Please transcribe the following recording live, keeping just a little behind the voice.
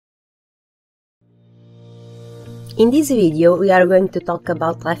In this video, we are going to talk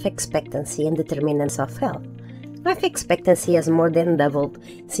about life expectancy and determinants of health. Life expectancy has more than doubled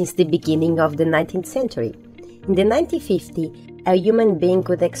since the beginning of the 19th century. In the 1950s, a human being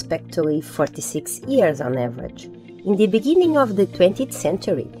could expect to live 46 years on average. In the beginning of the 20th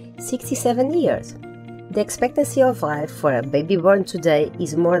century, 67 years. The expectancy of life for a baby born today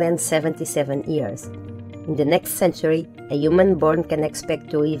is more than 77 years. In the next century, a human born can expect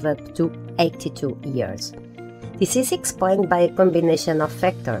to live up to 82 years. This is explained by a combination of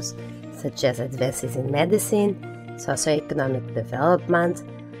factors, such as advances in medicine, socioeconomic development,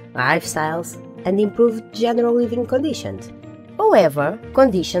 lifestyles, and improved general living conditions. However,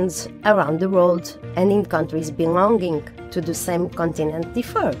 conditions around the world and in countries belonging to the same continent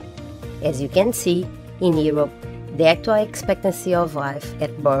differ. As you can see, in Europe, the actual expectancy of life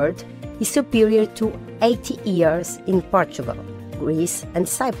at birth is superior to 80 years in Portugal, Greece, and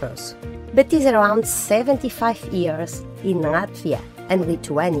Cyprus, but is around 75 years in Latvia and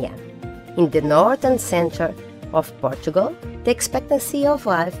Lithuania. In the north and center of Portugal, the expectancy of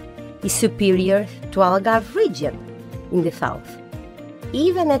life is superior to Algarve region in the south.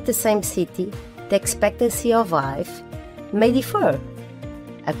 Even at the same city, the expectancy of life may differ.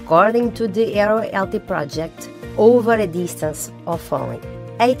 According to the Aero Healthy project, over a distance of only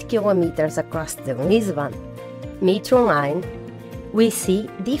 8 kilometers across the Lisbon metro line, we see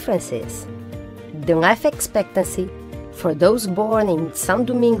differences. The life expectancy for those born in São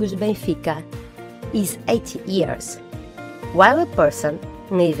Domingos, Benfica, is 80 years, while a person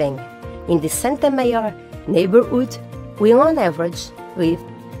living in the Santa Mayor neighborhood will on average live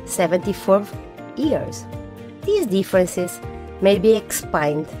 74 years. These differences may be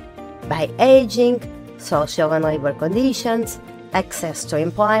explained by aging, social and labor conditions, access to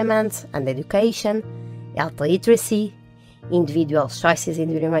employment and education, health literacy, individual choices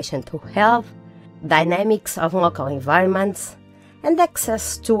in relation to health, dynamics of local environments, and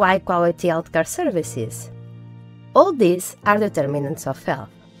access to high-quality healthcare services. All these are determinants of health.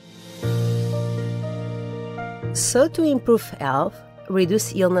 So to improve health,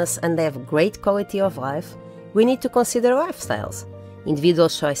 reduce illness and have great quality of life, we need to consider lifestyles, individual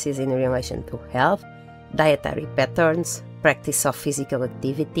choices in relation to health, dietary patterns, practice of physical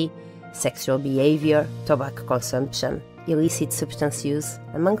activity, sexual behavior, tobacco consumption, illicit substance use,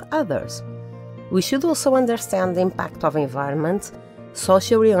 among others. We should also understand the impact of environment,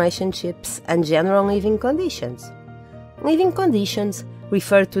 social relationships, and general living conditions. Living conditions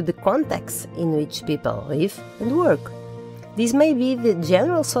refer to the context in which people live and work. These may be the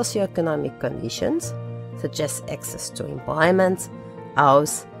general socioeconomic conditions, such as access to employment,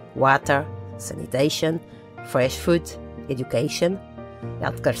 house, water, sanitation, fresh food, education,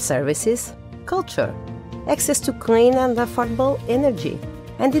 healthcare services, culture, access to clean and affordable energy,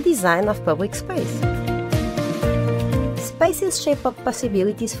 and the design of public space. Spaces shape up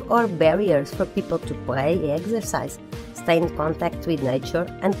possibilities or barriers for people to play, exercise, stay in contact with nature,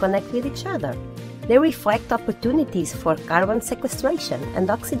 and connect with each other. They reflect opportunities for carbon sequestration and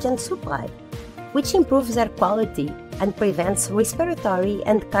oxygen supply, which improves air quality and prevents respiratory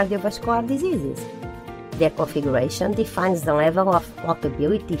and cardiovascular diseases. Their configuration defines the level of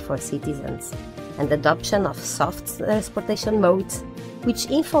walkability for citizens and adoption of soft transportation modes, which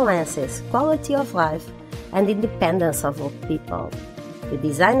influences quality of life and independence of all people. The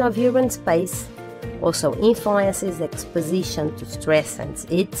design of urban space also influences exposition to stress and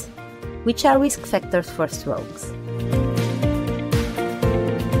heat, which are risk factors for strokes.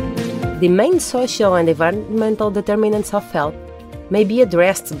 The main social and environmental determinants of health may be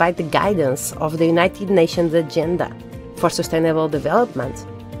addressed by the guidance of the United Nations Agenda for Sustainable Development,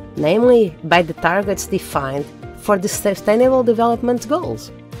 namely by the targets defined for the Sustainable Development Goals.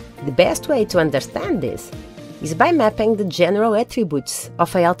 The best way to understand this is by mapping the general attributes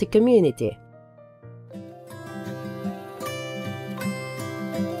of a healthy community.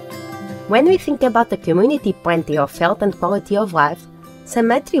 When we think about the community plenty of health and quality of life,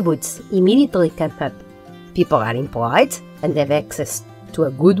 some attributes immediately come up. People are employed and have access to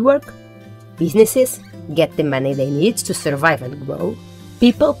a good work. Businesses get the money they need to survive and grow.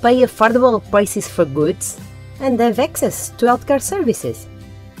 People pay affordable prices for goods and have access to healthcare services.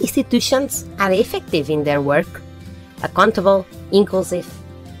 Institutions are effective in their work, accountable, inclusive,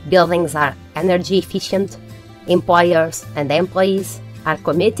 buildings are energy efficient, employers and employees are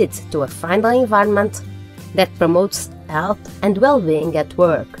committed to a friendly environment that promotes health and well-being at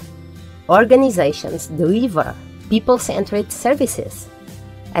work. Organizations deliver people-centered services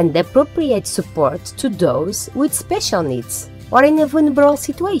and appropriate support to those with special needs or in a vulnerable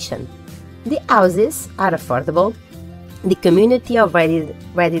situation. The houses are affordable, the community of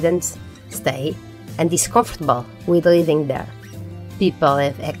residents stay and is comfortable with living there. People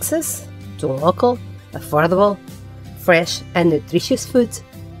have access to local, affordable, fresh and nutritious food,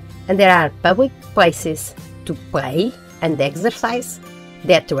 and there are public places to play and exercise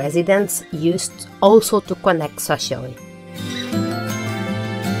that residents use also to connect socially.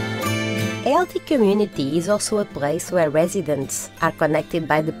 A healthy community is also a place where residents are connected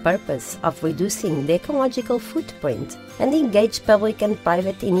by the purpose of reducing the ecological footprint and engage public and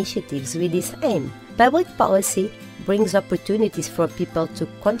private initiatives with this aim. Public policy brings opportunities for people to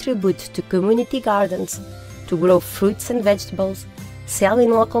contribute to community gardens, to grow fruits and vegetables, sell in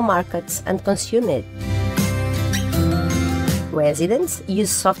local markets and consume it. Residents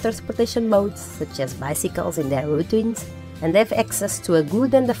use soft transportation modes such as bicycles in their routines and have access to a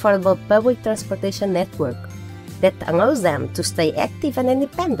good and affordable public transportation network that allows them to stay active and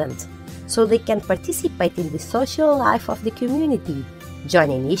independent, so they can participate in the social life of the community, join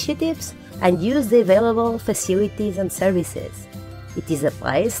initiatives, and use the available facilities and services. It is a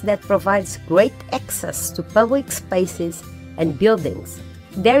place that provides great access to public spaces and buildings.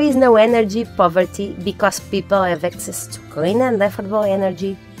 There is no energy poverty because people have access to clean and affordable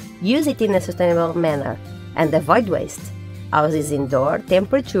energy, use it in a sustainable manner, and avoid waste. Houses indoor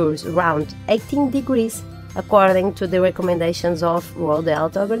temperatures around 18 degrees according to the recommendations of World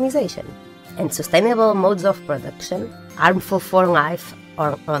Health Organization. And sustainable modes of production, harmful for life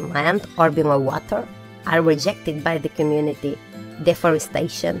or on land or below water, are rejected by the community.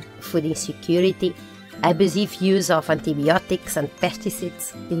 Deforestation, food insecurity, abusive use of antibiotics and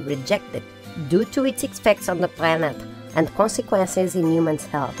pesticides is rejected due to its effects on the planet and consequences in humans'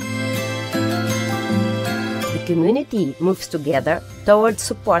 health. The community moves together towards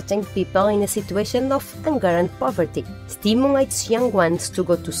supporting people in a situation of hunger and poverty, stimulates young ones to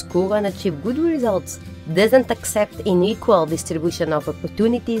go to school and achieve good results, doesn't accept unequal distribution of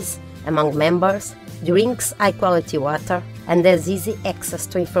opportunities among members, drinks high-quality water, and has easy access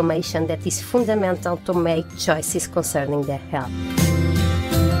to information that is fundamental to make choices concerning their health.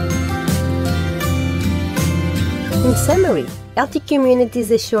 In summary, healthy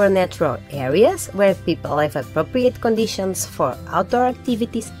communities assure natural areas where people have appropriate conditions for outdoor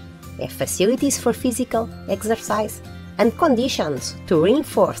activities, have facilities for physical exercise, and conditions to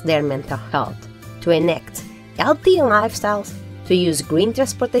reinforce their mental health, to enact healthy lifestyles, to use green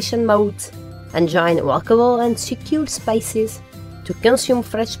transportation modes, and join walkable and secure spaces, to consume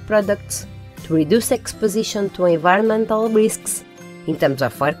fresh products, to reduce exposition to environmental risks in terms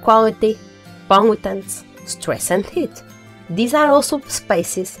of air quality, pollutants, stress and heat. These are also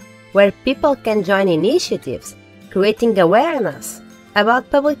spaces where people can join initiatives, creating awareness about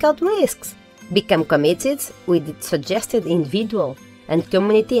public health risks, become committed with suggested individual and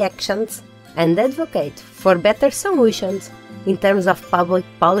community actions, and advocate for better solutions in terms of public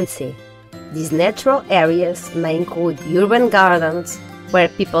policy. These natural areas may include urban gardens where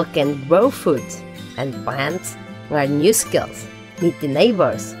people can grow food and plant, learn new skills, meet the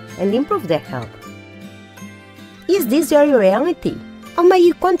neighbors, and improve their health. Is this your reality? How may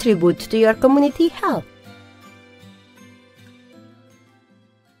you contribute to your community health?